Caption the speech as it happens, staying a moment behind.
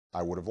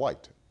I would have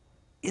liked.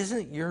 Isn't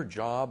it your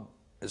job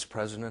as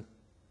president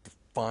to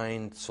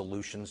find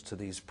solutions to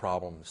these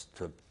problems,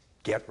 to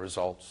get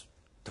results,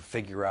 to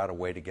figure out a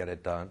way to get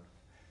it done?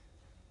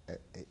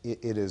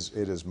 It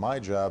is my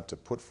job to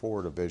put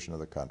forward a vision of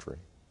the country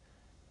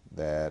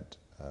that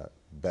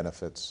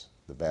benefits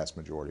the vast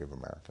majority of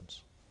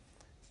Americans.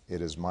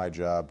 It is my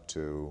job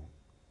to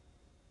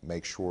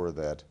make sure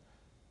that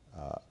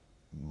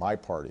my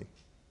party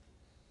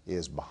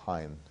is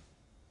behind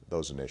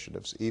those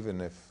initiatives,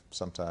 even if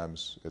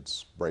sometimes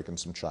it's breaking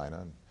some china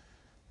and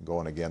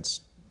going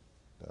against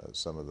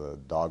some of the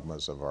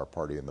dogmas of our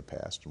party in the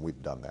past, and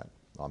we've done that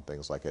on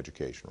things like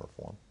education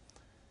reform.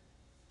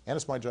 And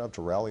it's my job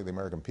to rally the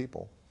American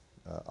people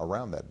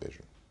around that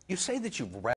vision. You say that you've